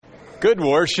Good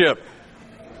worship.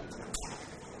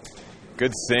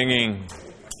 Good singing.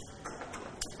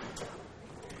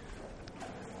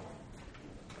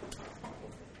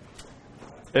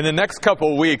 In the next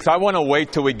couple of weeks, I want to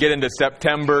wait till we get into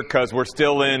September because we're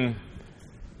still in,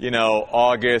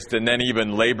 August and then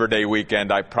even Labor Day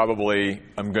weekend. I probably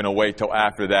am going to wait till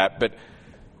after that. But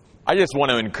I just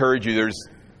want to encourage you.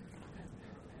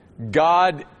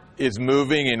 God is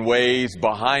moving in ways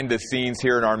behind the scenes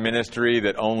here in our ministry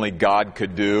that only God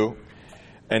could do.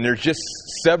 And there's just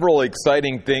several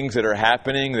exciting things that are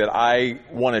happening that I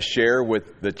want to share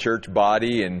with the church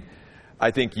body. And I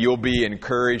think you'll be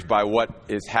encouraged by what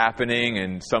is happening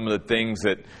and some of the things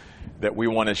that we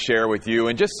want to share with you.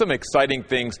 And just some exciting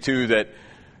things, too, that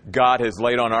God has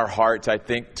laid on our hearts, I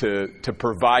think, to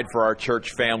provide for our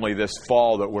church family this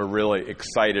fall that we're really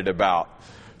excited about.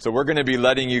 So we're going to be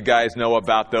letting you guys know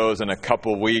about those in a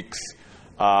couple weeks.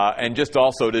 And just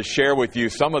also to share with you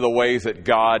some of the ways that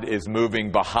God is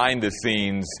moving behind the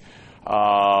scenes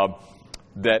that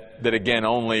again,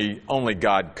 only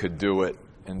God could do it.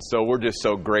 And so we're just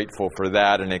so grateful for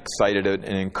that and excited and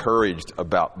encouraged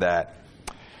about that.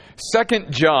 2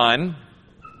 John,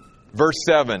 verse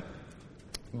 7.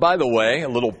 By the way, a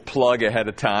little plug ahead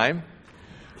of time.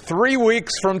 3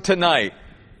 weeks from tonight,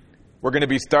 we're going to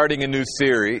be starting a new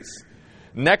series.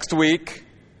 Next week,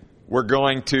 we're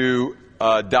going to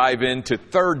dive into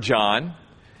 3 John.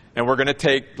 And we're going to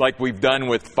take, like we've done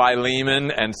with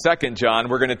Philemon and 2 John,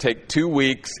 we're going to take 2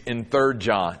 weeks in 3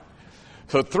 John.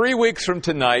 So 3 weeks from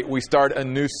tonight, we start a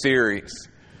new series.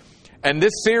 And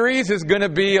this series is going to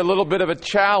be a little bit of a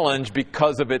challenge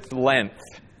because of its length.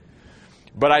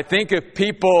 But I think if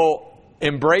people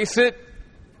embrace it,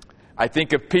 I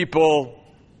think if people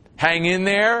hang in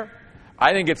there,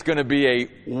 I think it's going to be a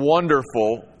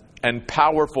wonderful and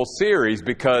powerful series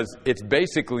because it's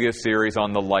basically a series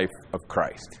on the life of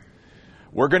Christ.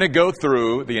 We're going to go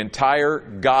through the entire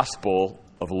Gospel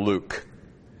of Luke.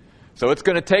 So it's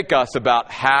going to take us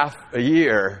about half a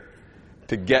year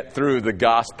to get through the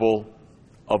Gospel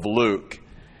of Luke.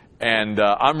 And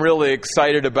I'm really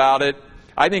excited about it.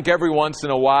 I think every once in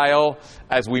a while,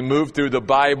 as we move through the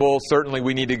Bible, certainly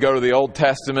we need to go to the Old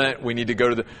Testament. We need to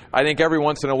go to I think every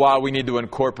once in a while we need to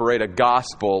incorporate a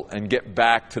gospel and get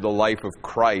back to the life of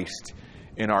Christ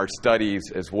in our studies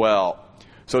as well.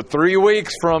 So 3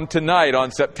 weeks from tonight,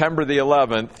 on September the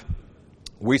 11th,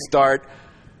 we start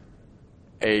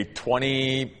a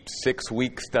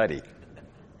 26-week study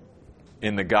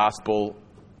in the Gospel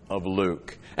of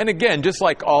Luke. And again, just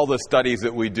like all the studies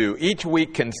that we do, each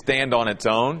week can stand on its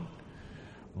own.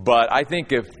 But I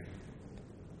think if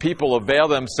people avail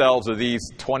themselves of these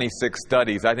 26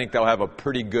 studies, I think they'll have a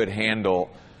pretty good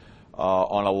handle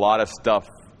on a lot of stuff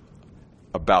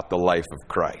about the life of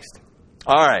Christ.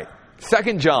 All right,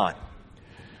 2 John.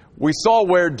 We saw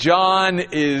where John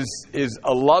is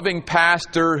a loving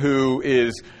pastor who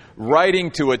is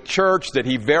writing to a church that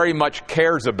he very much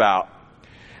cares about.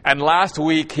 And last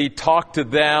week he talked to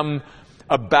them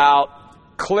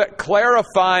about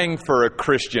clarifying for a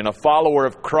Christian, a follower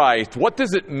of Christ, what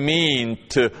does it mean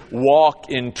to walk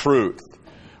in truth?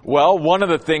 Well, one of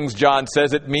the things John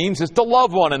says it means is to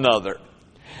love one another.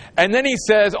 And then he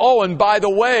says, and by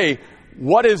the way,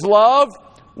 what is love?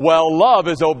 Well, love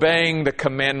is obeying the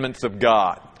commandments of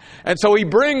God. And so he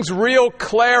brings real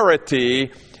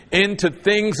clarity into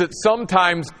things that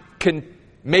sometimes can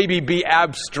maybe be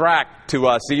abstract to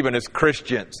us, even as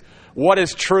Christians. What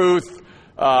is truth?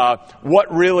 What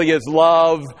really is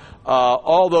love?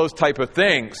 All those type of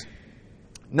things.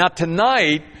 Now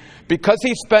tonight, because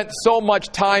he spent so much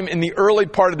time in the early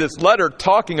part of this letter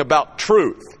talking about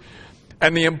truth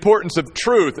and the importance of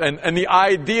truth and the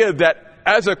idea that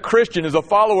as a Christian, as a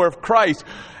follower of Christ,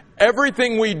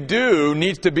 everything we do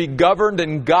needs to be governed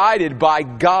and guided by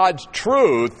God's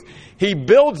truth. He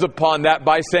builds upon that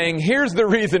by saying, here's the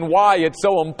reason why it's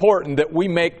so important that we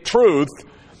make truth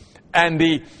and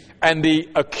the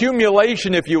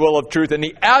accumulation, if you will, of truth and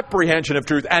the apprehension of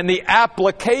truth and the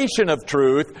application of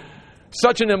truth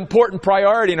such an important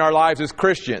priority in our lives as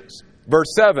Christians.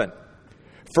 Verse 7,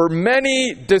 for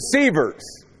many deceivers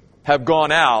have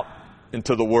gone out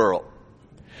into the world.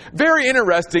 Very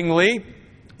interestingly,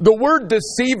 the word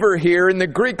deceiver here in the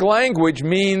Greek language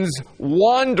means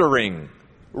wandering,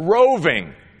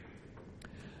 roving.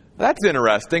 That's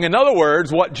interesting. In other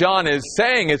words, what John is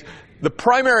saying is the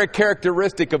primary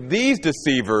characteristic of these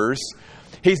deceivers,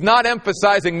 he's not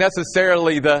emphasizing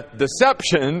necessarily the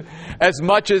deception as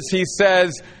much as he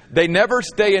says they never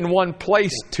stay in one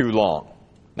place too long.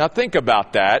 Now think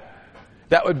about that.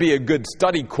 That would be a good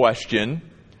study question.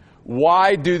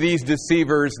 Why do these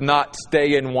deceivers not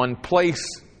stay in one place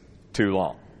too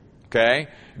long? Okay?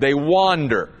 They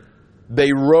wander.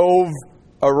 They rove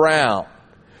around.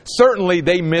 Certainly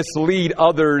they mislead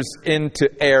others into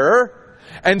error.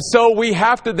 And so we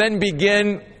have to then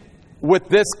begin with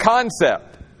this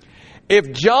concept.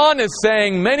 If John is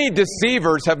saying many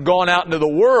deceivers have gone out into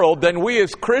the world, then we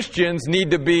as Christians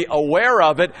need to be aware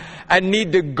of it and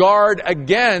need to guard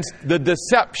against the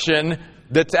deception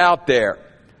that's out there.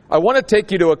 I want to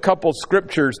take you to a couple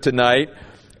scriptures tonight.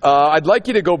 I'd like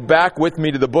you to go back with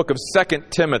me to the book of 2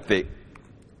 Timothy,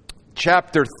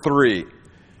 chapter 3.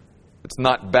 It's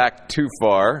not back too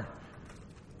far.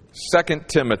 2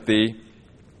 Timothy,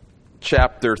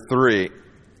 chapter 3.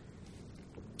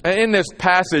 In this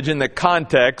passage, in the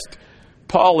context,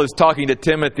 Paul is talking to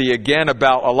Timothy again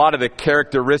about a lot of the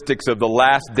characteristics of the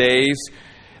last days.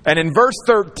 And in verse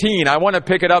 13, I want to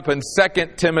pick it up in 2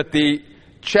 Timothy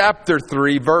chapter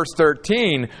 3, verse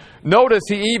 13. Notice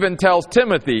he even tells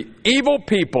Timothy, evil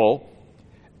people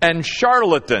and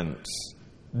charlatans,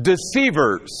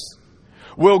 deceivers,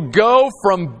 will go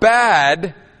from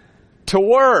bad to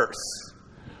worse.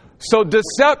 So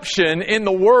deception in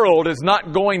the world is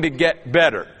not going to get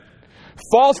better.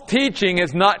 False teaching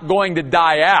is not going to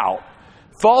die out.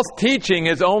 False teaching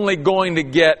is only going to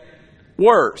get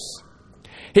worse.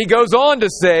 He goes on to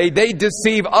say they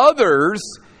deceive others,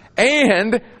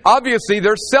 and obviously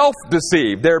they're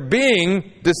self-deceived. They're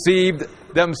being deceived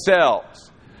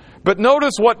themselves. But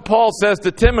notice what Paul says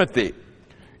to Timothy.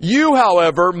 You,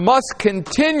 however, must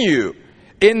continue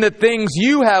in the things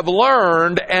you have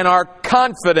learned and are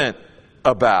confident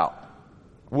about.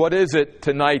 What is it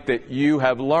tonight that you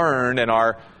have learned and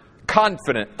are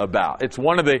confident about? It's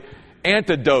one of the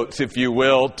antidotes, if you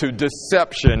will, to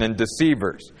deception and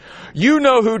deceivers. You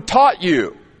know who taught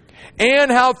you, and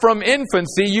how from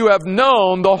infancy you have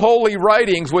known the holy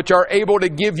writings, which are able to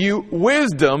give you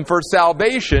wisdom for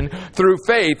salvation through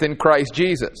faith in Christ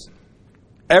Jesus.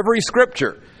 Every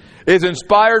scripture is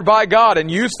inspired by God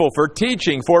and useful for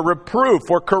teaching, for reproof,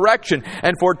 for correction,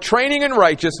 and for training in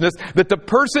righteousness, that the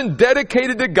person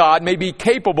dedicated to God may be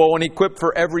capable and equipped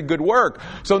for every good work.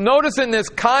 So notice in this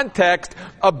context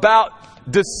about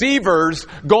deceivers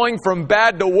going from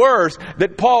bad to worse,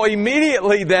 that Paul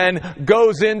immediately then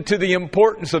goes into the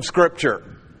importance of Scripture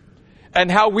and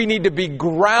how we need to be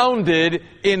grounded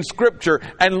in Scripture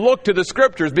and look to the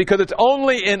Scriptures, because it's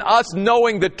only in us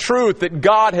knowing the truth that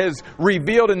God has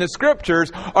revealed in the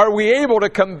Scriptures are we able to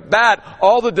combat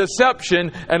all the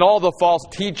deception and all the false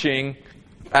teaching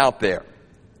out there.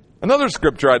 Another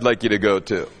scripture I'd like you to go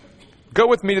to. Go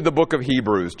with me to the book of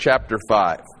Hebrews, chapter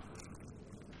 5.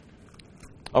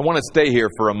 I want to stay here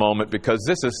for a moment because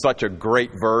this is such a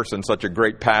great verse and such a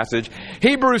great passage.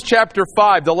 Hebrews chapter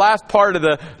 5, the last part of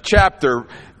the chapter.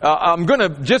 I'm going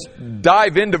to just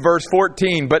dive into verse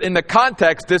 14, but in the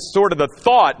context, this sort of the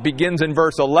thought begins in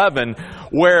verse 11,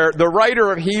 where the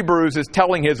writer of Hebrews is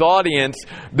telling his audience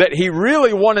that he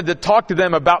really wanted to talk to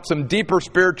them about some deeper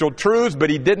spiritual truths, but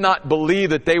he did not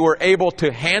believe that they were able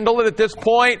to handle it at this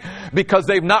point because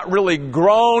they've not really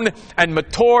grown and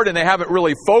matured and they haven't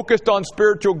really focused on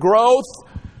spiritual growth.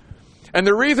 And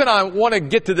the reason I want to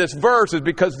get to this verse is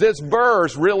because this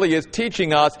verse really is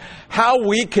teaching us how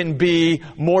we can be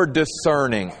more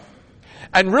discerning.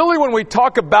 And really when we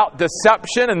talk about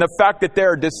deception and the fact that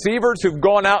there are deceivers who've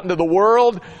gone out into the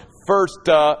world,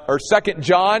 2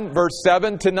 John verse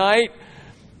 7 tonight,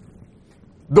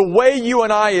 the way you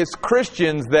and I as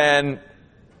Christians then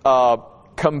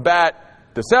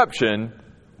combat deception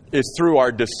is through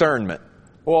our discernment.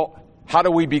 Well, how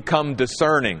do we become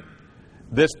discerning?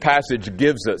 This passage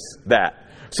gives us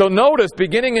that. So notice,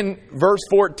 beginning in verse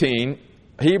 14,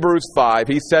 Hebrews 5,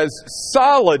 he says,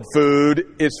 solid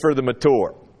food is for the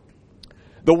mature.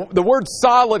 The word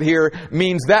solid here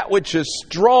means that which is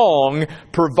strong,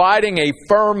 providing a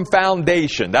firm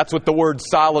foundation. That's what the word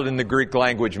solid in the Greek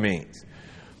language means.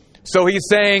 So he's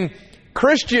saying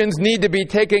Christians need to be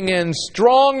taking in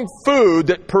strong food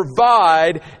that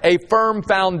provide a firm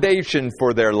foundation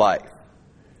for their life.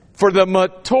 For the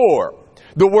mature.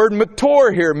 The word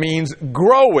mature here means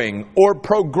growing or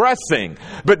progressing.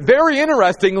 But very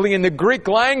interestingly, in the Greek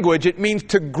language, it means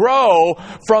to grow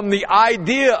from the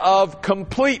idea of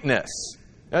completeness.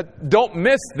 Don't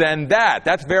miss then that.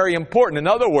 That's very important. In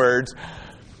other words,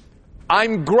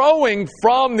 I'm growing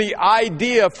from the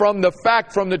idea, from the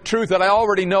fact, from the truth that I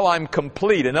already know I'm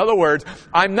complete. In other words,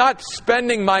 I'm not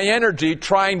spending my energy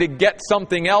trying to get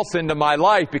something else into my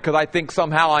life because I think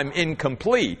somehow I'm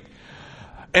incomplete.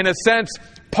 In a sense,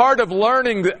 part of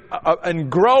learning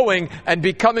and growing and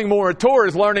becoming more mature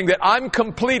is learning that I'm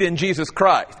complete in Jesus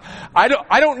Christ. I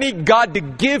don't need God to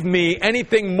give me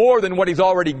anything more than what He's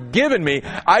already given me.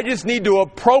 I just need to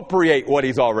appropriate what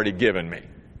He's already given me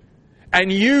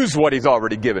and use what He's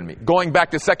already given me. Going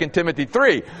back to 2 Timothy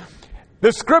 3,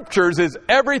 the Scriptures is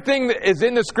everything that is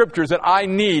in the Scriptures that I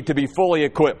need to be fully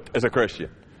equipped as a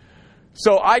Christian.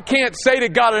 So I can't say to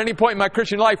God at any point in my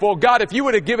Christian life, well, God, if you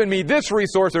would have given me this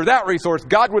resource or that resource,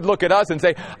 God would look at us and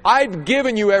say, I've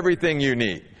given you everything you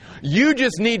need. You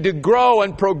just need to grow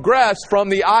and progress from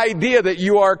the idea that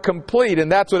you are complete,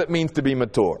 and that's what it means to be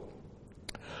mature.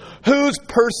 Whose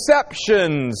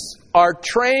perceptions are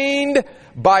trained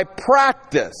by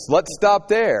practice. Let's stop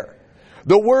there.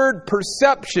 The word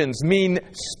perceptions mean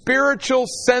spiritual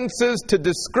senses to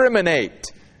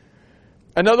discriminate.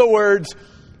 In other words,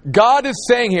 God is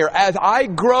saying here, as I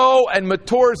grow and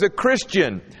mature as a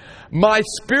Christian, my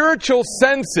spiritual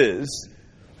senses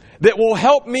that will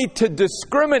help me to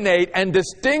discriminate and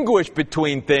distinguish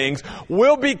between things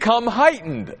will become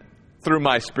heightened through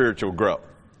my spiritual growth.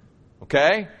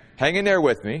 Okay? Hang in there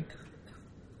with me.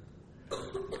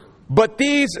 But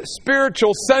these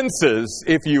spiritual senses,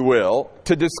 if you will,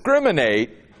 to discriminate,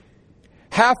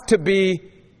 have to be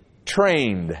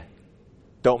trained.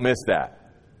 Don't miss that.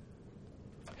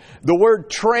 The word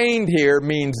trained here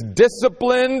means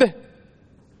disciplined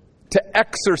to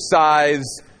exercise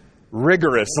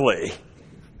rigorously.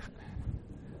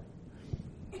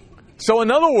 So in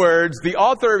other words, the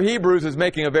author of Hebrews is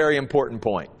making a very important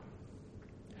point.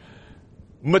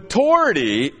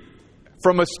 Maturity,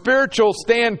 from a spiritual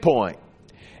standpoint,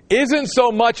 isn't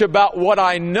so much about what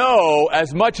I know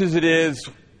as much as it is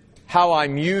how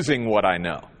I'm using what I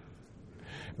know.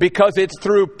 Because it's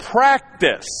through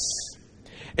practice,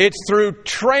 it's through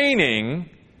training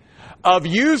of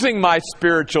using my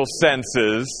spiritual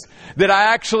senses that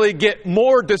I actually get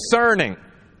more discerning,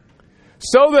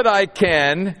 so that I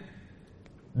can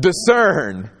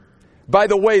discern. By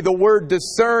the way, the word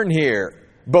discern here,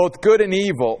 both good and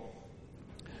evil,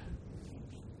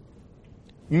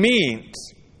 means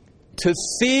to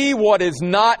see what is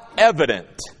not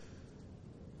evident.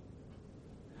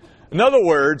 In other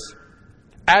words,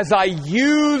 as I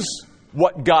use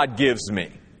what God gives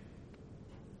me.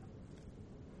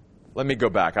 Let me go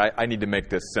back. I need to make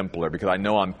this simpler because I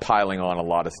know I'm piling on a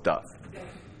lot of stuff.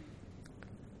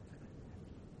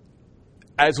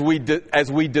 As we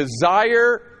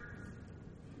desire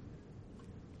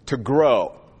to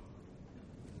grow,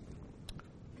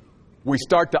 we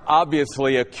start to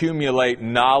obviously accumulate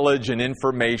knowledge and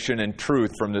information and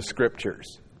truth from the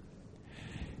Scriptures.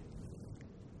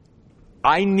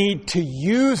 I need to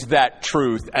use that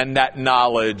truth and that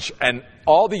knowledge and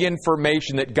all the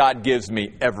information that God gives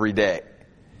me every day.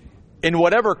 In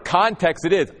whatever context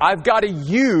it is, I've got to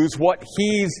use what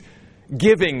He's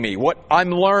giving me, what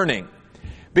I'm learning.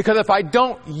 Because if I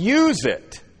don't use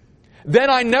it,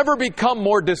 then I never become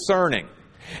more discerning.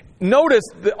 Notice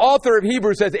the author of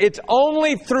Hebrews says it's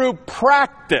only through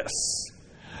practice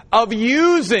of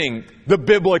using the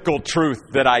biblical truth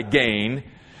that I gain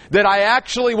that I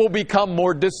actually will become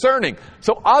more discerning.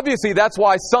 So obviously that's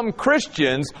why some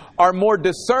Christians are more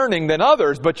discerning than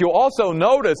others, but you'll also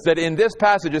notice that in this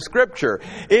passage of Scripture,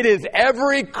 it is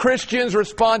every Christian's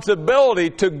responsibility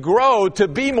to grow to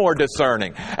be more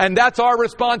discerning. And that's our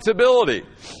responsibility.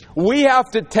 We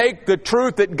have to take the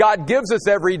truth that God gives us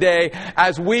every day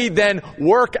as we then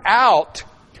work out,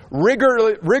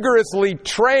 rigorously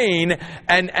train,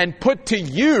 and put to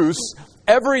use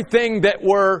everything that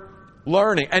we're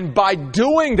learning. And by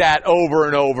doing that over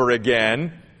and over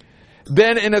again,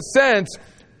 then in a sense,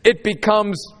 it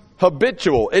becomes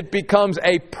habitual. It becomes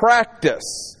a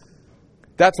practice.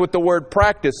 That's what the word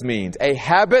practice means. A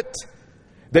habit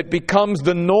that becomes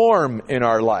the norm in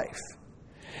our life.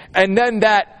 And then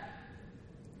that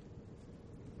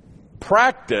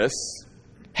practice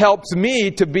helps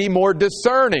me to be more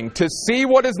discerning, to see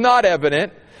what is not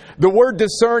evident. The word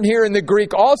discern here in the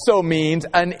Greek also means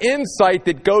an insight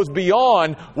that goes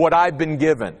beyond what I've been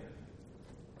given.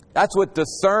 That's what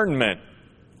discernment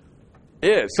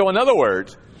is. So in other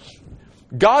words,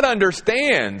 God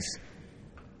understands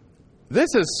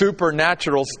this is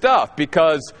supernatural stuff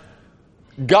because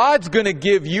God's going to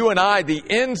give you and I the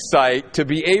insight to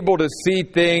be able to see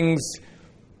things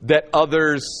that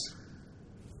others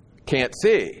can't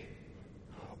see,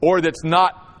 or that's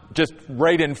not just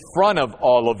right in front of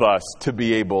all of us to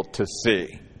be able to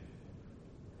see.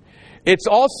 It's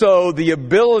also the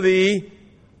ability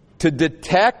to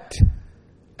detect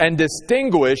and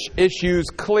distinguish issues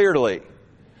clearly.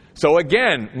 So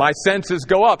again, my senses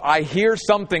go up. I hear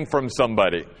something from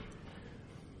somebody.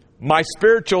 my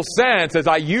spiritual sense, as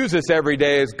I use this every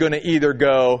day, is going to either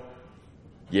go,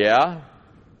 yeah,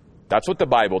 that's what the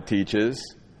Bible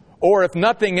teaches. Or if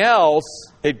nothing else,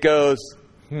 it goes,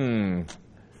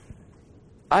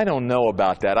 I don't know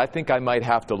about that. I think I might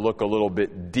have to look a little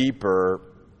bit deeper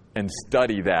and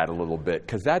study that a little bit,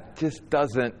 because that just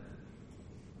doesn't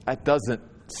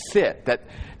sit.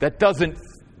 That doesn't,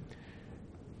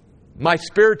 my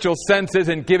spiritual sense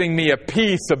isn't giving me a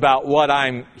peace about what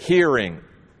I'm hearing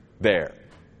there.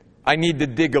 I need to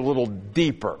dig a little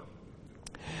deeper.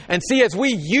 And see, as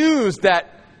we use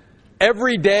that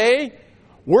every day,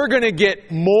 we're going to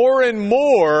get more and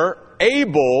more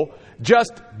able,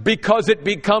 just because it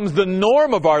becomes the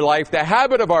norm of our life, the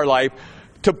habit of our life,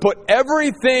 to put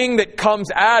everything that comes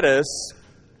at us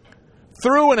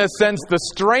through, in a sense, the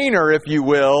strainer, if you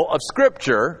will, of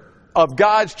Scripture, of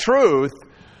God's truth,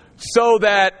 so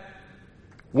that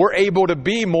we're able to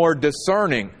be more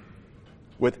discerning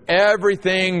with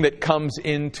everything that comes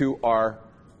into our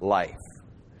life.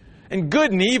 And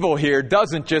good and evil here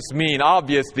doesn't just mean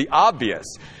the obvious.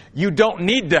 You don't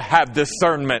need to have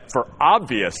discernment for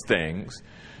obvious things.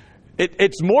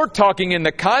 It's more talking in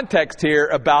the context here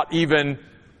about even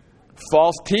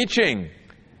false teaching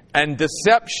and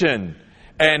deception.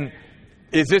 And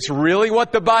is this really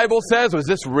what the Bible says? Was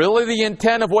this really the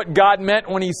intent of what God meant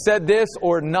when He said this,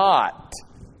 or not?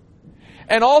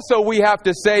 And also we have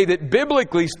to say that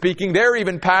biblically speaking, there are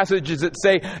even passages that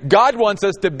say God wants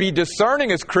us to be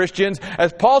discerning as Christians,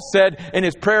 as Paul said in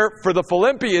his prayer for the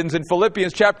Philippians in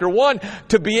Philippians chapter 1,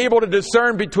 to be able to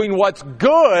discern between what's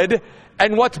good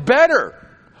and what's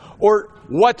better, or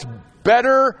what's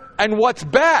better and what's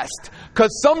best.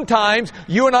 Because sometimes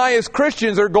you and I as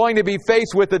Christians are going to be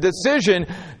faced with a decision,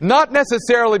 not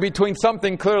necessarily between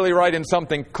something clearly right and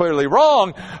something clearly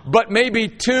wrong, but maybe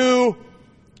two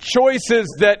choices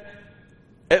that,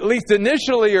 at least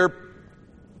initially, are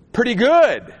pretty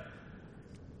good.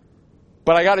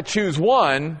 But I got to choose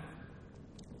one.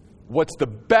 What's the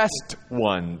best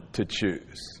one to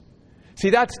choose?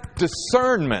 See, that's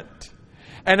discernment.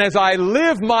 And as I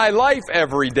live my life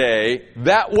every day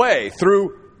that way,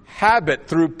 through habit,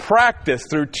 through practice,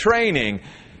 through training,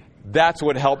 that's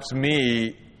what helps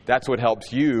me, that's what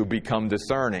helps you become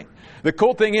discerning. The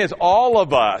cool thing is, all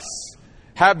of us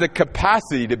have the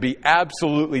capacity to be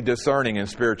absolutely discerning in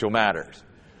spiritual matters.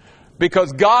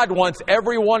 Because God wants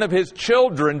every one of His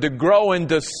children to grow in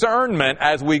discernment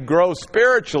as we grow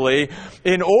spiritually,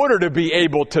 in order to be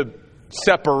able to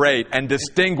separate and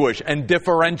distinguish and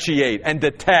differentiate and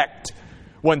detect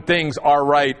when things are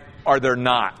right or they're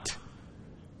not.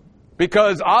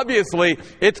 Because obviously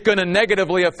it's going to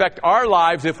negatively affect our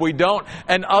lives if we don't,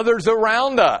 and others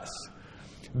around us.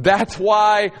 That's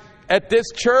why at this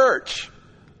church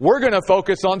we're going to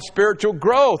focus on spiritual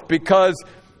growth, because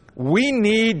we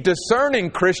need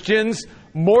discerning Christians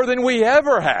more than we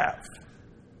ever have.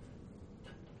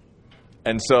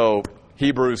 And so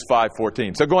Hebrews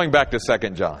 5:14. So going back to 2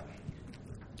 John.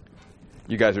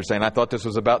 You guys are saying, I thought this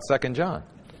was about 2 John.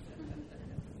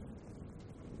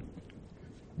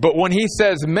 But when he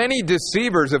says many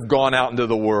deceivers have gone out into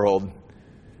the world,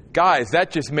 guys,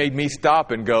 that just made me stop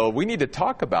and go, we need to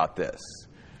talk about this.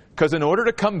 Because in order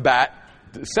to combat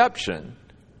deception,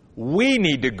 we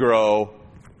need to grow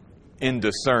in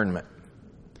discernment.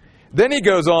 Then he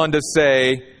goes on to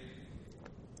say,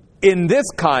 in this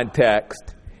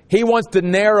context, he wants to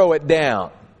narrow it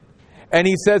down. And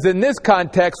he says in this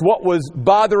context, what was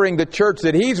bothering the church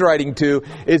that he's writing to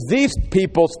is these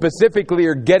people specifically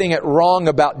are getting it wrong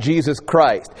about Jesus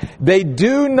Christ. They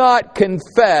do not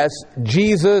confess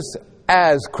Jesus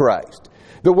as Christ.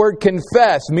 The word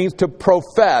confess means to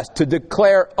profess, to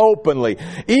declare openly,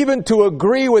 even to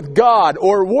agree with God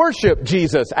or worship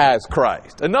Jesus as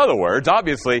Christ. In other words,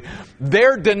 obviously,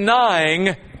 they're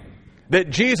denying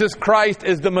that Jesus Christ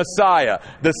is the Messiah,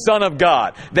 the Son of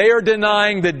God. They are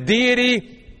denying the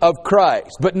deity of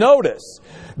Christ. But notice,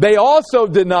 they also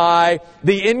deny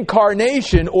the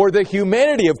incarnation or the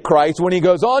humanity of Christ when he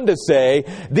goes on to say,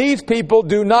 these people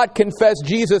do not confess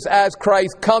Jesus as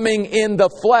Christ coming in the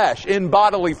flesh, in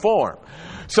bodily form.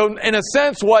 So in a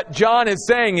sense, what John is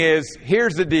saying is,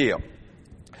 here's the deal.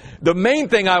 The main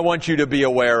thing I want you to be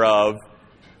aware of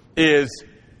is,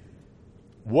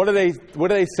 what do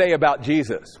they say about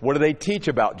Jesus? What do they teach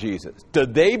about Jesus? Do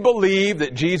they believe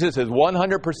that Jesus is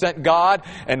 100% God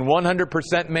and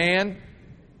 100% man?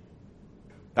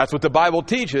 That's what the Bible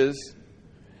teaches.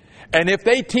 And if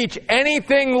they teach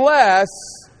anything less,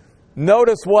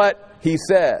 notice what he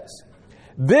says.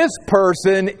 This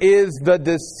person is the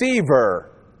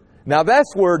deceiver. Now, that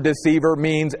word deceiver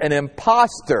means an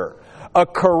imposter, a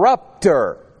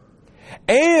corrupter.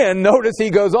 And notice he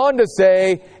goes on to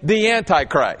say the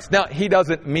Antichrist. Now, he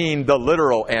doesn't mean the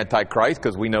literal Antichrist,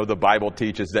 because we know the Bible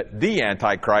teaches that the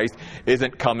Antichrist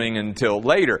isn't coming until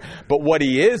later. But what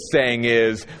he is saying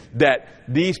is that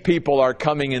these people are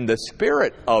coming in the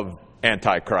spirit of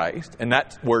Antichrist. And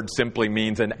that word simply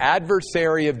means an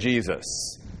adversary of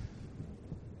Jesus.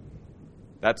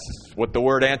 That's what the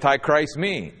word Antichrist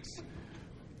means.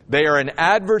 They are an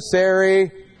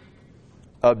adversary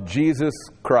of Jesus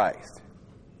Christ.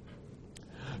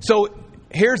 So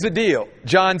here's the deal.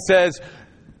 John says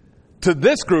to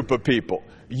this group of people,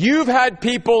 you've had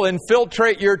people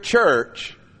infiltrate your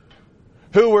church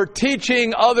who were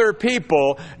teaching other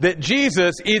people that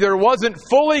Jesus either wasn't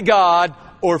fully God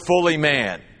or fully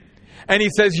man. And he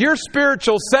says your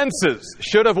spiritual senses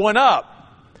should have went up.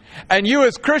 And you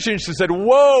as Christians should have said,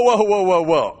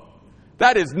 whoa.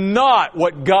 That is not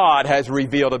what God has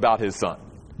revealed about His Son.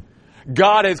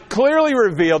 God has clearly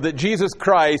revealed that Jesus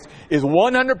Christ is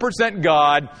 100%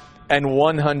 God and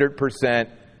 100%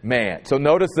 man. So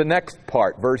notice the next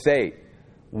part, verse 8.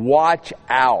 Watch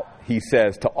out, he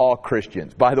says to all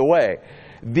Christians. By the way,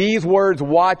 these words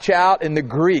watch out in the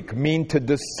Greek mean to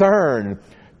discern,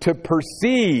 to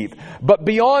perceive. But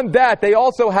beyond that, they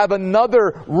also have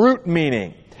another root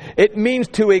meaning. It means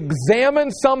to examine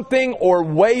something or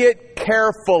weigh it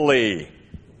carefully.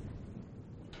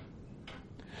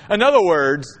 In other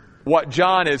words, what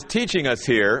John is teaching us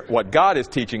here, what God is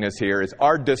teaching us here, is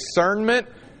our discernment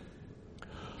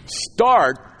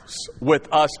starts with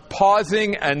us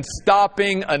pausing and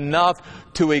stopping enough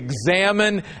to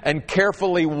examine and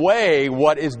carefully weigh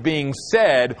what is being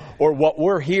said or what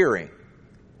we're hearing.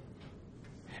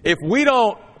 If we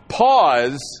don't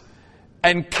pause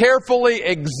and carefully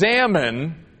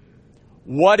examine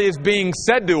what is being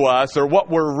said to us or what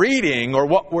we're reading or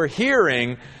what we're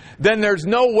hearing, then there's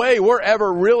no way we're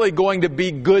ever really going to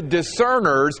be good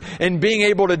discerners in being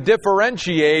able to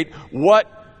differentiate what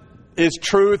is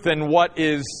truth and what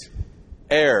is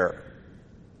error.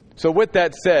 So with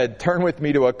that said, turn with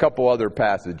me to a couple other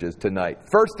passages tonight.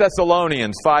 1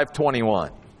 Thessalonians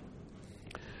 5:21.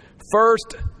 1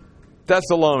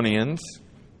 Thessalonians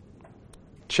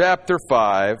chapter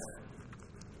 5,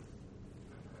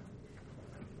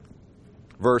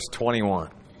 verse 21.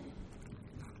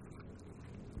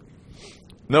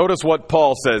 Notice what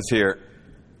Paul says here.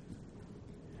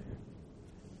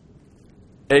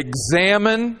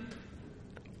 Examine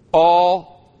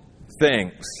all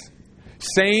things.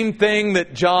 Same thing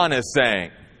that John is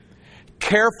saying.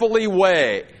 Carefully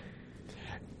weigh.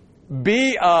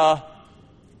 Be a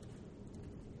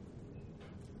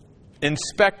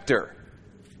inspector.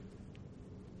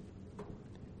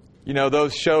 You know,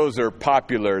 those shows are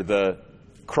popular, the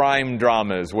crime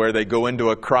dramas, where they go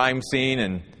into a crime scene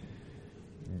and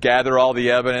gather all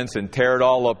the evidence and tear it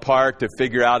all apart to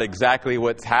figure out exactly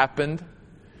what's happened.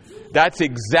 That's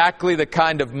exactly the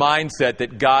kind of mindset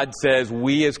that God says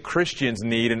we as Christians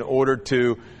need in order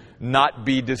to not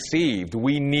be deceived.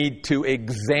 We need to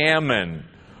examine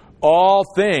all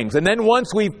things. And then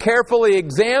once we've carefully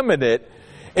examined it,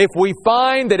 if we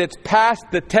find that it's passed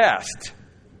the test,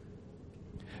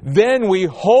 then we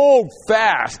hold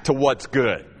fast to what's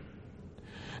good.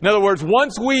 In other words,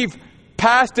 once we've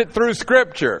passed it through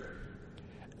Scripture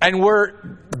and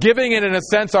we're giving it, in a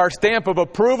sense, our stamp of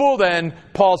approval, then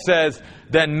Paul says,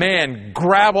 then man,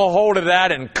 grab a hold of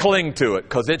that and cling to it,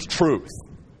 because it's truth.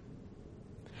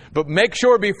 But make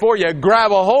sure before you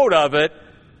grab a hold of it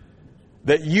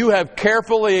that you have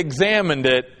carefully examined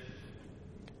it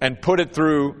and put it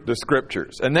through the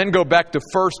Scriptures. And then go back to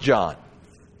 1 John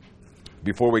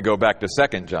before we go back to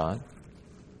 2 John.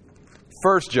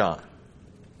 1 John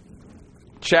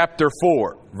chapter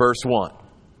 4, verse 1.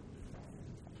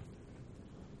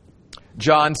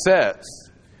 John says,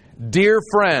 "Dear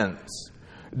friends,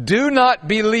 do not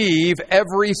believe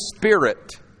every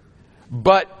spirit,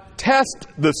 but test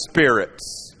the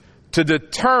spirits to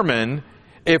determine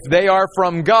if they are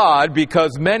from God,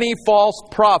 because many false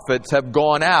prophets have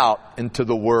gone out into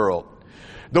the world."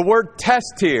 The word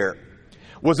test here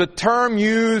was a term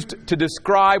used to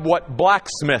describe what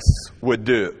blacksmiths would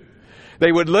do.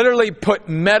 They would literally put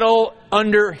metal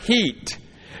under heat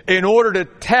in order to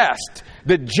test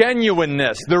the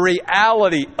genuineness, the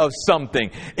reality of something.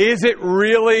 Is it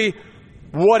really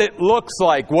what it looks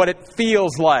like, what it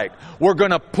feels like? We're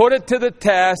going to put it to the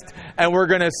test, and we're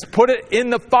going to put it in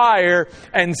the fire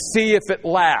and see if it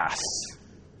lasts.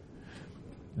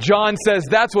 John says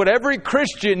that's what every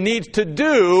Christian needs to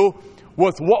do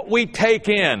with what we take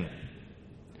in.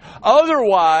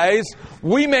 Otherwise,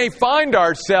 we may find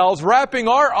ourselves wrapping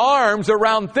our arms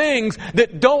around things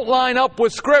that don't line up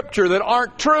with Scripture, that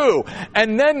aren't true.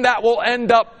 And then that will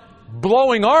end up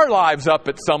blowing our lives up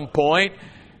at some point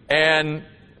and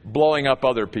blowing up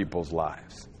other people's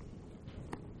lives.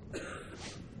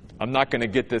 I'm not going to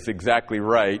get this exactly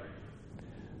right,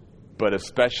 but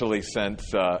especially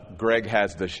since Greg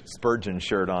has the Spurgeon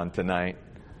shirt on tonight,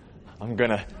 I'm going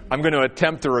to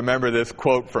attempt to remember this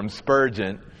quote from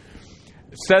Spurgeon.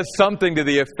 It says something to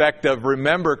the effect of,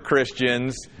 remember,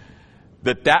 Christians,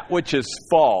 that which is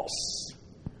false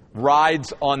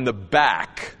rides on the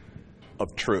back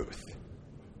of truth.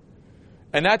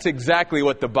 And that's exactly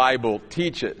what the Bible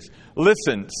teaches.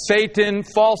 Listen, Satan,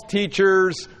 false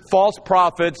teachers, false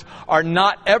prophets are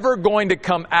not ever going to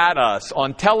come at us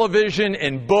on television,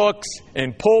 in books,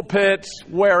 in pulpits,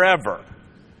 wherever,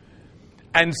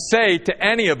 and say to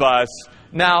any of us,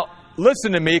 now,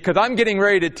 listen to me, because I'm getting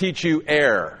ready to teach you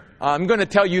error. I'm going to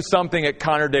tell you something that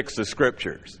contradicts the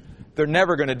Scriptures. They're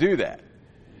never going to do that.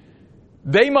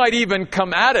 They might even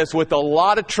come at us with a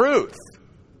lot of truth.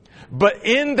 But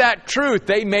in that truth,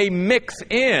 they may mix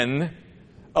in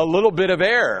a little bit of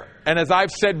error. And as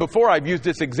I've said before, I've used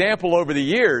this example over the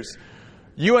years.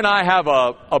 You and I have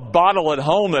a bottle at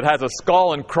home that has a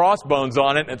skull and crossbones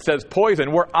on it and it says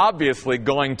poison. We're obviously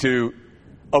going to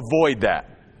avoid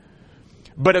that.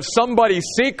 But if somebody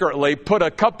secretly put a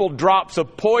couple drops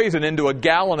of poison into a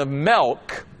gallon of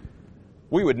milk,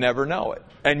 we would never know it.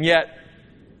 And yet,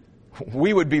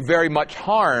 we would be very much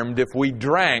harmed if we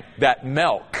drank that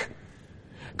milk.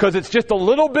 Because it's just a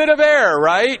little bit of air,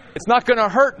 right? It's not going to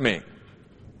hurt me.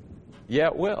 Yeah,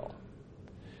 it will.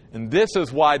 And this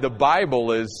is why the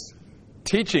Bible is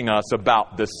teaching us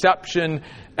about deception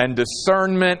and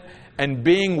discernment and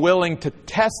being willing to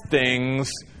test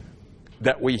things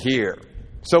that we hear.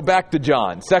 So back to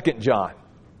John, 2 John.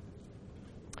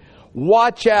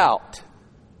 Watch out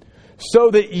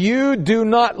so that you do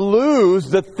not lose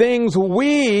the things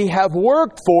we have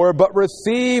worked for, but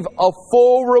receive a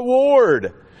full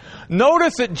reward.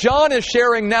 Notice that John is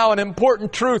sharing now an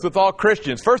important truth with all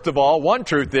Christians. First of all, one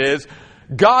truth is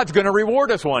God's going to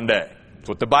reward us one day. That's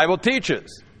what the Bible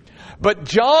teaches. But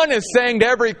John is saying to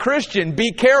every Christian,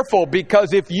 be careful,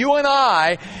 because if you and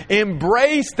I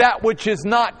embrace that which is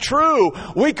not true,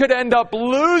 we could end up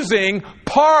losing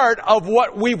part of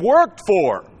what we've worked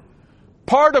for.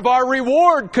 Part of our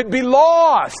reward could be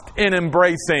lost in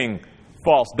embracing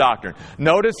false doctrine.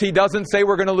 Notice he doesn't say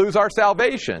we're going to lose our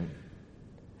salvation.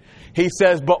 He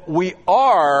says, but we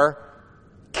are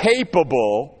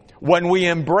capable, when we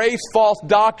embrace false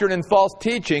doctrine and false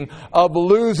teaching, of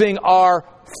losing our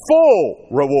full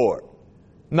reward.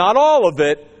 Not all of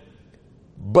it,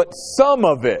 but some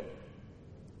of it,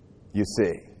 you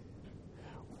see.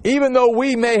 Even though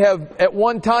we may have at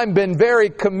one time been very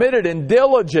committed and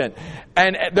diligent,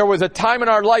 and there was a time in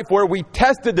our life where we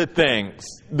tested the things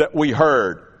that we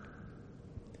heard.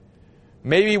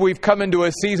 Maybe we've come into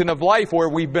a season of life where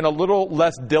we've been a little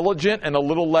less diligent and a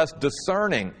little less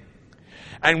discerning.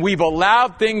 And we've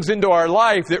allowed things into our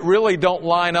life that really don't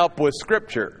line up with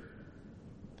Scripture.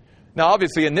 Now,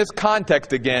 obviously, in this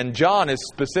context, again, John is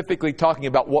specifically talking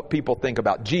about what people think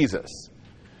about Jesus.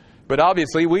 But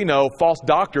obviously, we know false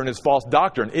doctrine is false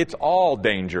doctrine. It's all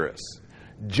dangerous.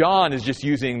 John is just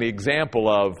using the example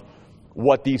of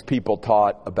what these people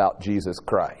taught about Jesus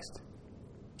Christ.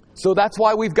 So that's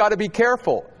why we've got to be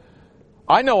careful.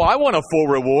 I know I want a full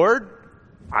reward.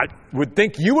 I would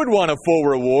think you would want a full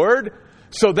reward.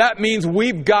 So that means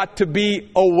we've got to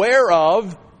be aware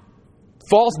of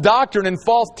false doctrine and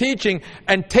false teaching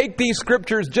and take these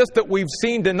scriptures just that we've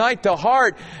seen tonight to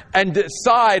heart and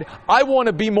decide, I want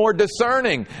to be more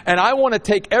discerning, and I want to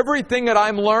take everything that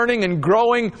I'm learning and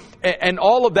growing and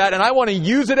all of that, and I want to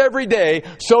use it every day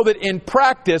so that in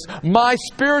practice my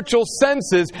spiritual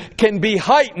senses can be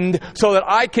heightened so that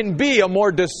I can be a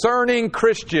more discerning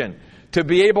Christian, to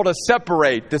be able to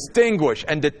separate, distinguish,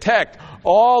 and detect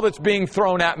all that's being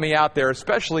thrown at me out there,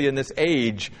 especially in this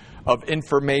age of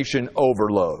information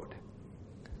overload.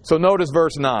 So notice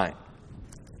verse 9.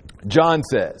 John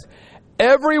says,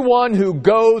 everyone who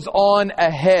goes on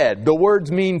ahead, the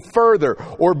words mean further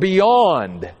or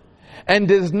beyond, and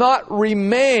does not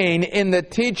remain in the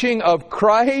teaching of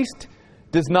Christ,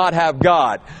 does not have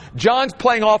God. John's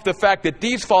playing off the fact that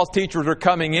these false teachers are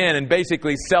coming in and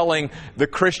basically selling the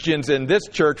Christians in this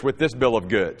church with this bill of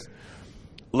goods.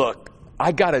 Look,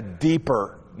 I got a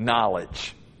deeper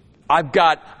knowledge. I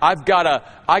got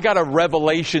a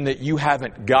revelation that you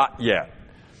haven't got yet.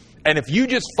 And if you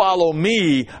just follow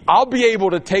me, I'll be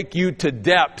able to take you to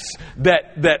depths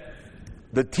that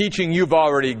the teaching you've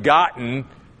already gotten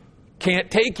can't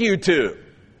take you to.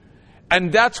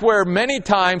 And that's where many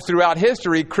times throughout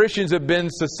history, Christians have been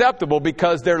susceptible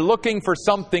because they're looking for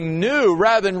something new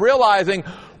rather than realizing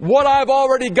what I've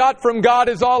already got from God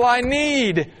is all I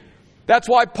need. That's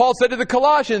why Paul said to the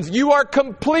Colossians, you are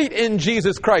complete in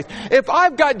Jesus Christ. If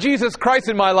I've got Jesus Christ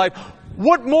in my life,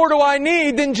 what more do I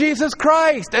need than Jesus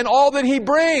Christ and all that He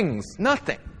brings?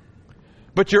 Nothing.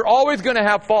 But you're always going to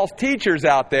have false teachers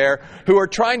out there who are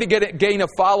trying to gain a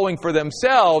following for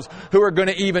themselves, who are going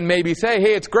to even maybe say,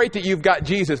 hey, it's great that you've got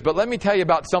Jesus, but let me tell you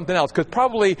about something else. Because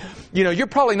probably, you're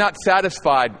probably not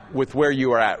satisfied with where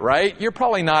you are at, right? You're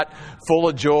probably not full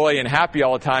of joy and happy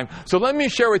all the time. So let me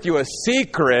share with you a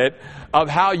secret of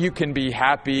how you can be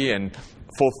happy and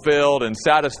fulfilled and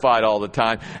satisfied all the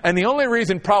time. And the only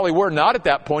reason probably we're not at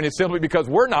that point is simply because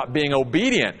we're not being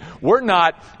obedient. We're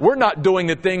not doing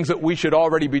the things that we should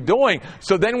already be doing.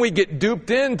 So then we get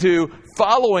duped into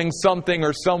following something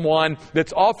or someone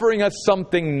that's offering us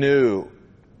something new.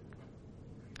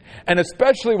 And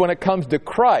especially when it comes to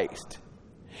Christ.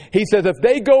 He says if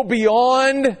they go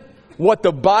beyond what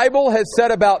the Bible has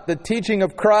said about the teaching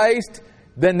of Christ,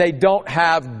 then they don't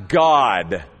have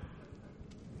God.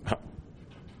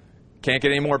 Can't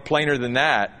get any more plainer than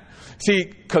that. See,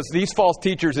 because these false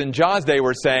teachers in John's day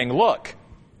were saying, look,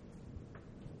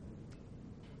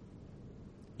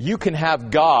 you can have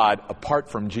God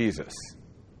apart from Jesus.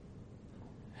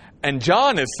 And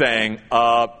John is saying,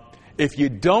 if you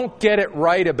don't get it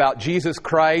right about Jesus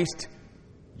Christ,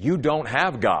 you don't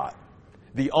have God.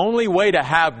 The only way to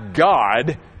have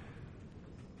God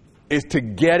is to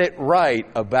get it right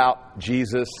about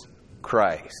Jesus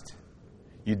Christ.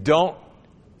 You don't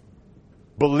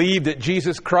believe that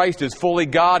Jesus Christ is fully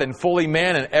God and fully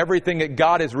man and everything that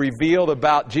God has revealed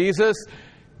about Jesus,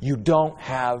 you don't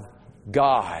have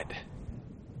God.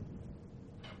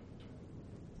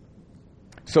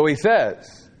 So he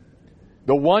says,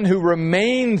 the one who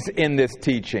remains in this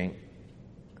teaching,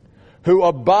 who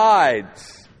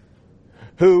abides,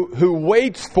 who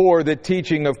waits for the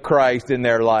teaching of Christ in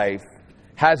their life,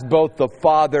 has both the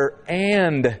Father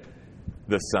and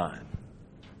the Son.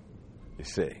 You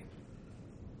see.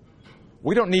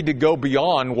 We don't need to go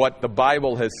beyond what the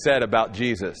Bible has said about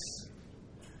Jesus.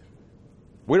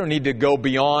 We don't need to go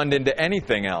beyond into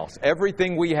anything else.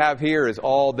 Everything we have here is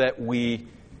all that we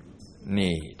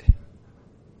need.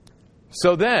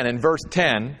 So then, in verse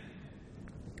 10,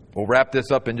 we'll wrap this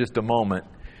up in just a moment.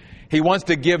 He wants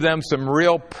to give them some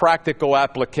real practical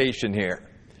application here.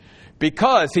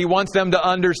 Because he wants them to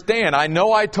understand. I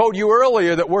know I told you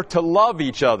earlier that we're to love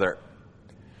each other.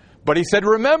 But he said,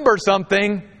 remember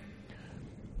something.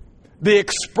 The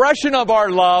expression of our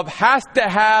love has to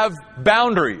have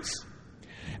boundaries.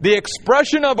 The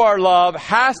expression of our love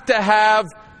has to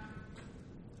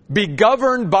be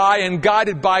governed by and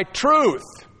guided by truth.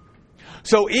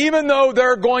 So even though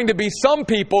there are going to be some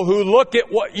people who look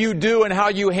at what you do and how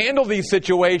you handle these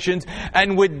situations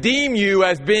and would deem you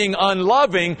as being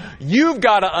unloving, you've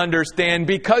got to understand,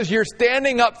 because you're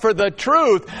standing up for the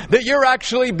truth, that you're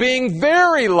actually being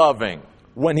very loving.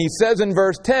 When he says in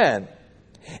verse 10,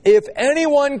 if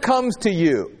anyone comes to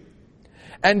you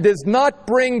and does not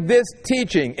bring this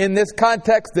teaching, in this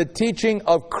context, the teaching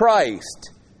of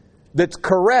Christ, that's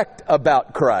correct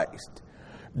about Christ,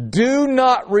 do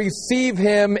not receive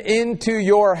him into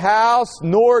your house,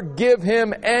 nor give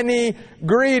him any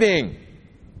greeting.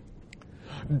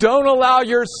 Don't allow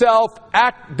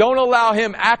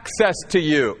him access to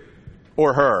you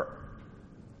or her.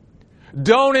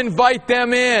 Don't invite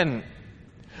them in.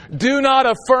 Do not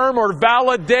affirm or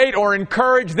validate or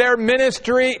encourage their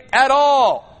ministry at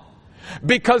all.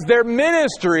 Because their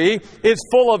ministry is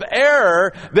full of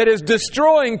error that is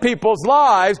destroying people's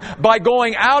lives by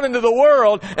going out into the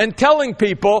world and telling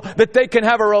people that they can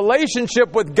have a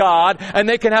relationship with God and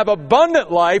they can have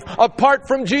abundant life apart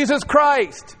from Jesus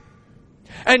Christ.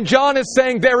 And John is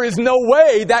saying there is no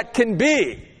way that can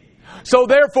be. So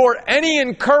therefore, any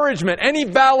encouragement, any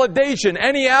validation,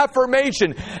 any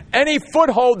affirmation, any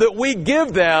foothold that we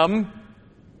give them,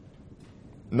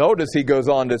 notice he goes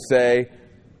on to say,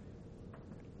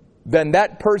 then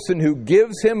that person who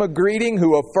gives him a greeting,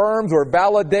 who affirms or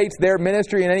validates their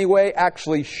ministry in any way,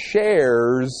 actually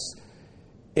shares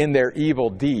in their evil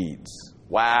deeds.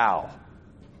 Wow.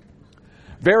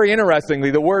 Very interestingly,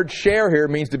 the word share here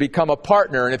means to become a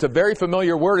partner, and it's a very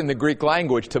familiar word in the Greek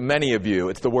language to many of you.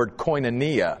 It's the word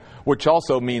koinonia, which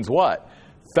also means what?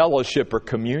 Fellowship or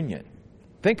communion.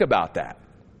 Think about that.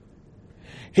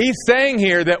 He's saying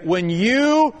here that when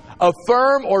you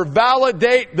affirm or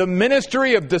validate the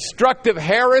ministry of destructive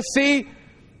heresy,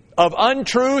 of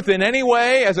untruth in any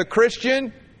way as a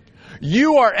Christian,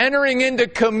 You are entering into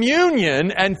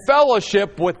communion and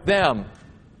fellowship with them.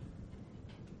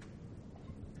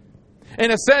 In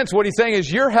a sense, what he's saying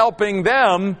is you're helping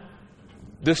them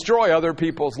destroy other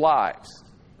people's lives.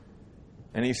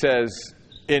 And he says,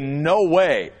 in no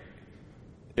way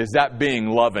is that being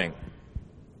loving.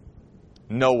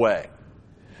 No way.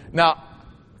 Now,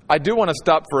 I do want to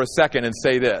stop for a second and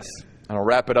say this, and I'll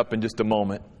wrap it up in just a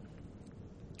moment.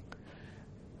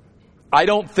 I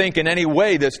don't think in any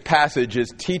way this passage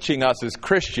is teaching us as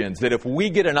Christians that if we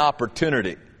get an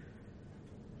opportunity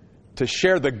to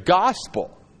share the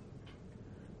gospel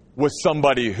with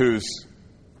somebody who's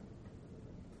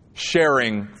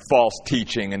sharing false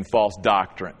teaching and false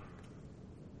doctrine,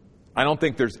 I don't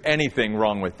think there's anything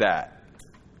wrong with that.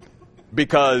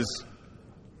 Because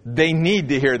they need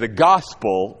to hear the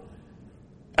gospel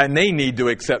and they need to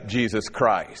accept Jesus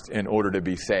Christ in order to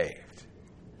be saved.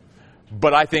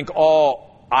 But I think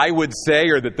all I would say,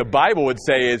 or that the Bible would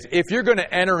say, is if you're going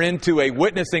to enter into a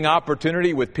witnessing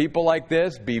opportunity with people like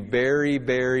this, be very,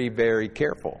 very, very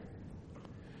careful.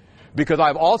 Because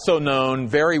I've also known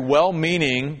very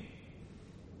well-meaning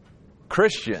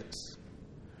Christians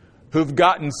who've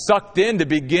gotten sucked into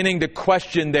beginning to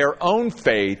question their own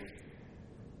faith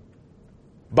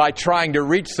by trying to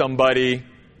reach somebody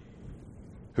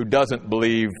who doesn't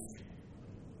believe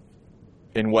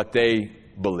in what they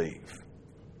believe.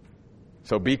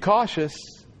 So be cautious,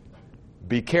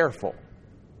 be careful.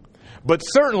 But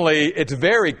certainly it's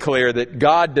very clear that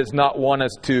God does not want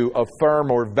us to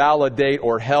affirm or validate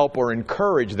or help or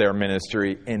encourage their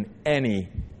ministry in any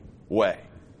way.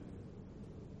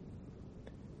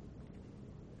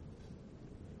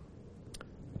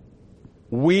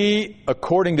 We,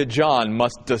 according to John,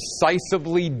 must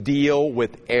decisively deal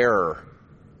with error.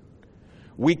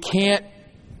 We can't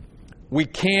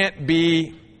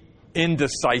be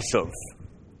indecisive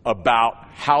about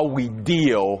how we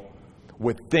deal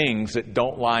with things that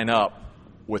don't line up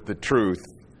with the truth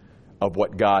of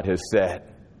what God has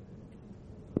said.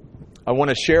 I want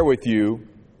to share with you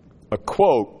a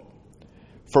quote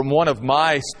from one of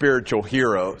my spiritual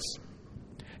heroes.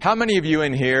 How many of you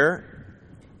in here,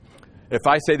 if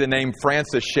I say the name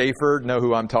Francis Schaeffer, know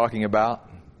who I'm talking about?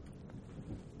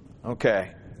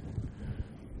 Okay.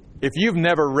 If you've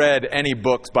never read any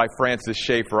books by Francis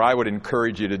Schaeffer, I would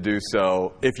encourage you to do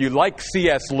so. If you like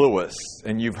C.S. Lewis,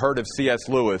 and you've heard of C.S.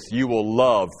 Lewis, you will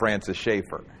love Francis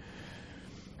Schaeffer.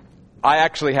 I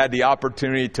actually had the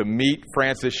opportunity to meet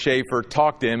Francis Schaeffer,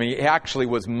 talk to him. He actually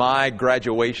was my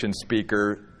graduation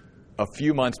speaker a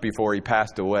few months before he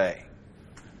passed away.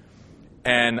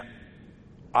 And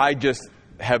I just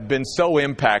have been so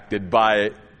impacted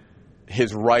by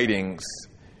his writings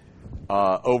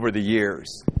over the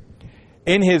years.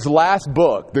 In his last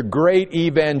book, The Great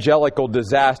Evangelical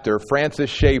Disaster, Francis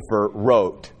Schaeffer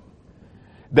wrote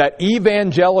that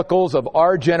evangelicals of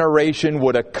our generation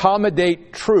would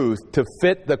accommodate truth to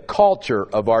fit the culture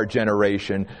of our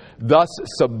generation, thus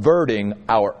subverting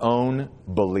our own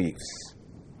beliefs.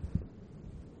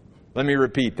 Let me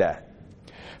repeat that.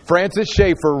 Francis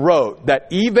Schaeffer wrote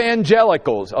that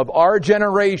evangelicals of our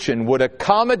generation would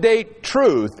accommodate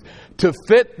truth to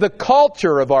fit the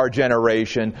culture of our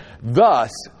generation, thus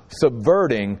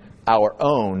subverting our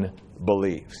own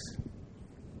beliefs.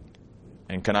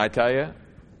 And can I tell you,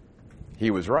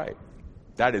 he was right.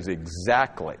 That is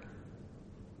exactly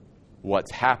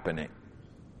what's happening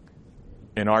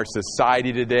in our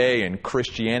society today, in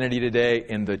Christianity today,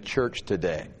 in the church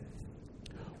today.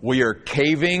 We are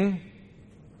caving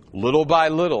little by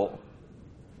little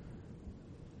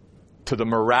to the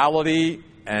morality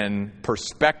and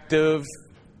perspective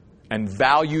and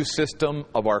value system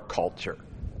of our culture,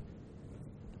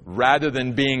 rather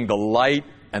than being the light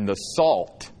and the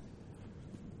salt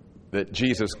that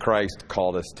Jesus Christ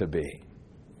called us to be.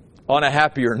 On a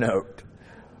happier note,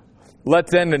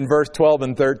 let's end in verse 12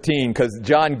 and 13, because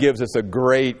John gives us a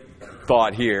great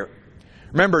thought here.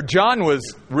 Remember, John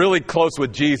was really close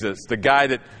with Jesus, the guy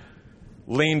that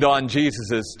leaned on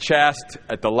Jesus' chest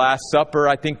at the Last Supper.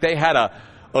 I think they had a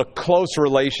close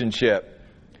relationship.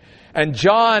 And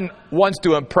John wants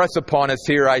to impress upon us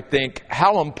here, I think,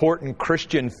 how important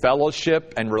Christian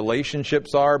fellowship and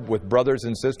relationships are with brothers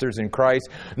and sisters in Christ.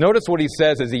 Notice what he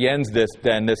says as he ends this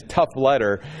tough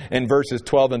letter in verses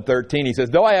 12 and 13. He says,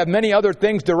 "Though I have many other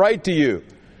things to write to you,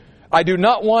 I do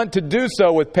not want to do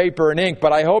so with paper and ink,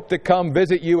 but I hope to come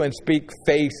visit you and speak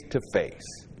face to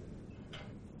face."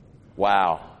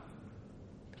 Wow.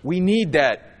 We need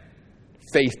that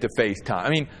face-to-face time. I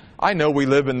mean, I know we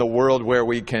live in the world where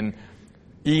we can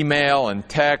email and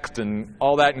text and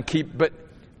all that but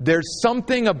there's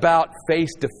something about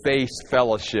face-to-face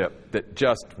fellowship that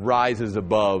just rises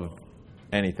above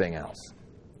anything else.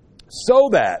 So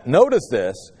that, notice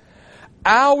this,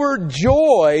 our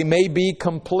joy may be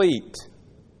complete.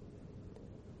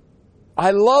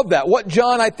 I love that. What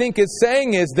John, I think, is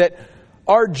saying is that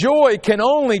our joy can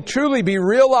only truly be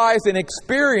realized and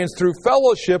experienced through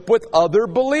fellowship with other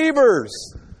believers.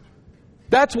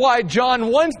 That's why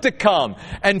John wants to come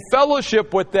and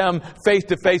fellowship with them face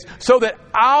to face, so that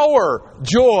our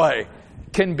joy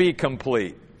can be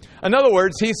complete. In other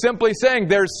words, he's simply saying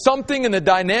there's something in the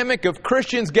dynamic of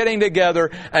Christians getting together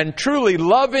and truly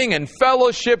loving and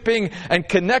fellowshipping and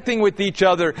connecting with each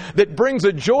other that brings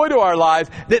a joy to our lives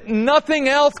that nothing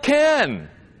else can.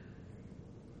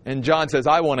 And John says,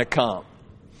 I want to come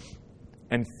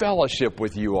and fellowship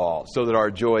with you all so that our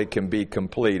joy can be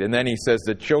complete. And then he says,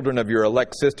 the children of your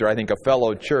elect sister, I think a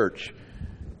fellow church,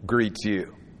 greets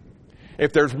you.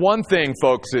 If there's one thing,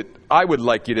 folks, that I would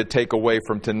like you to take away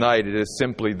from tonight, it is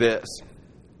simply this.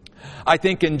 I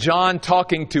think in John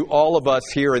talking to all of us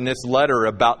here in this letter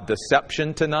about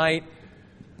deception tonight,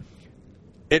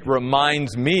 it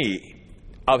reminds me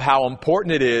of how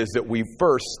important it is that we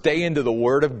first stay into the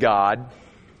Word of God,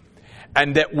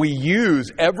 and that we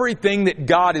use everything that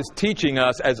God is teaching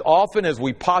us as often as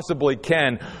we possibly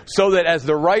can, so that, as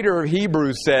the writer of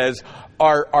Hebrews says,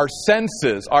 our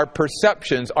senses, our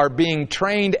perceptions are being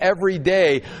trained every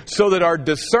day, so that our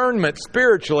discernment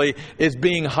spiritually is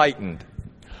being heightened,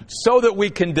 so that we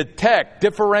can detect,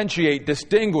 differentiate,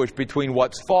 distinguish between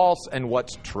what's false and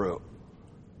what's true,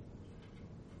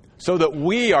 so that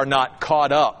we are not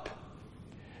caught up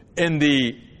in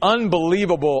the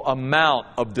unbelievable amount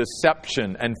of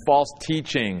deception and false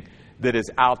teaching that is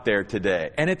out there today.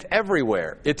 And it's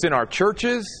everywhere. It's in our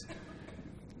churches.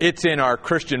 It's in our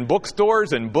Christian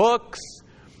bookstores and books.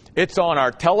 It's on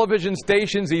our television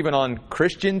stations, even on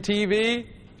Christian TV.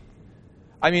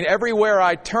 I mean, everywhere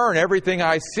I turn, everything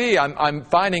I see, I'm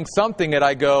finding something that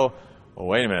I go, well,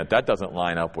 wait a minute, that doesn't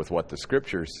line up with what the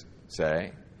Scriptures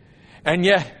say. And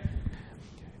yet,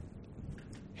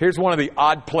 here's one of the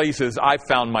odd places I've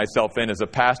found myself in as a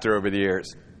pastor over the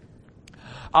years.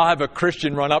 I'll have a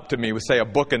Christian run up to me with, say, a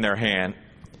book in their hand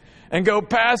and go,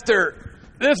 Pastor,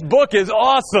 this book is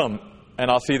awesome.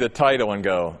 And I'll see the title and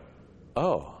go,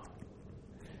 oh.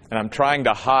 And I'm trying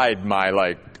to hide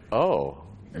my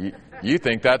you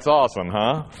think that's awesome,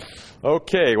 huh?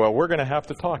 Okay, well, we're going to have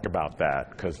to talk about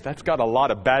that because that's got a lot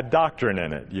of bad doctrine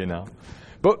in it, you know.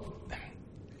 But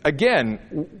again,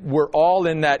 we're all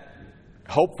in that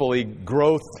hopefully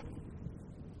growth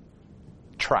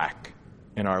track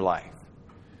in our life.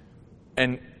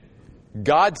 And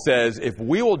God says if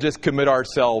we will just commit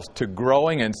ourselves to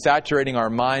growing and saturating our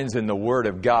minds in the Word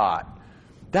of God,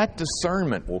 that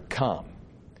discernment will come.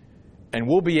 And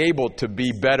we'll be able to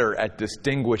be better at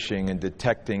distinguishing and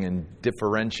detecting and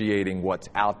differentiating what's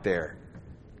out there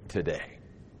today.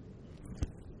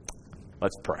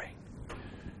 Let's pray.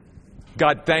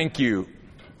 God, thank you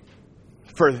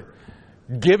for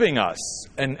giving us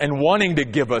and wanting to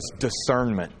give us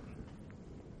discernment.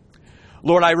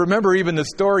 Lord, I remember even the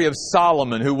story of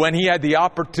Solomon, who, when he had the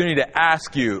opportunity to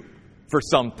ask you for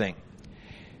something,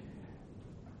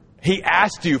 he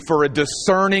asked you for a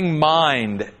discerning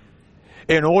mind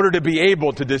in order to be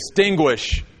able to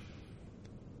distinguish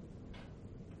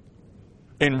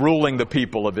in ruling the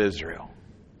people of Israel.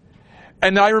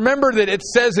 And I remember that it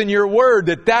says in your word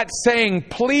that that saying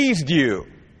pleased you.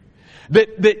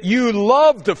 That you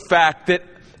loved the fact that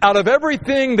out of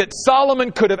everything that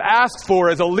Solomon could have asked for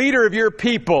as a leader of your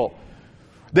people,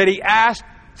 that he asked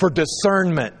for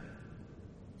discernment.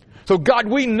 So God,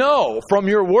 we know from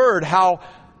your word how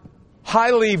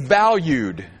highly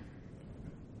valued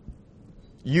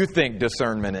you think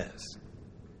discernment is.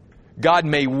 God,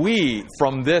 may we,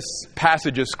 from this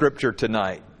passage of Scripture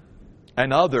tonight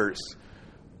and others,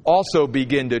 also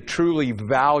begin to truly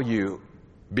value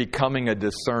becoming a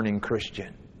discerning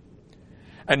Christian.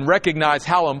 And recognize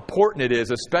how important it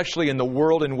is, especially in the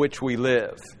world in which we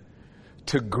live,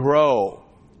 to grow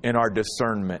in our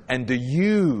discernment and to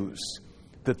use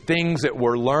the things that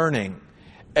we're learning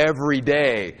every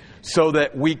day so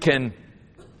that we can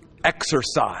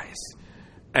exercise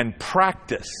and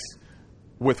practice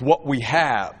with what we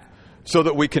have so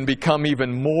that we can become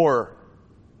even more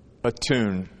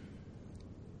attuned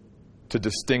to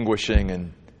distinguishing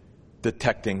and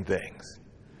detecting things.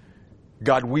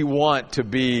 God, we want to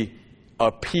be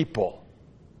a people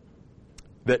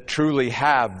that truly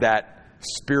have that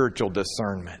spiritual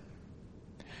discernment.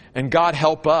 And God,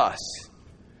 help us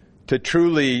to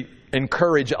truly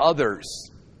encourage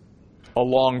others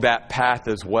along that path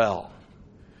as well.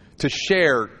 To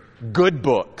share good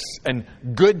books and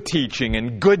good teaching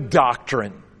and good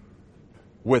doctrine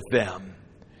with them.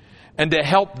 and to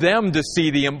help them to see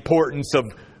the importance of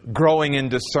growing in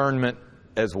discernment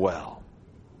as well.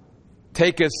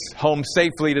 Take us home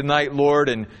safely tonight, Lord,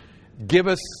 and give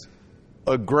us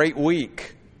a great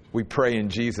week. We pray in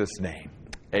Jesus' name.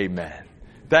 Amen.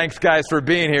 Thanks, guys, for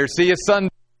being here. See you Sunday.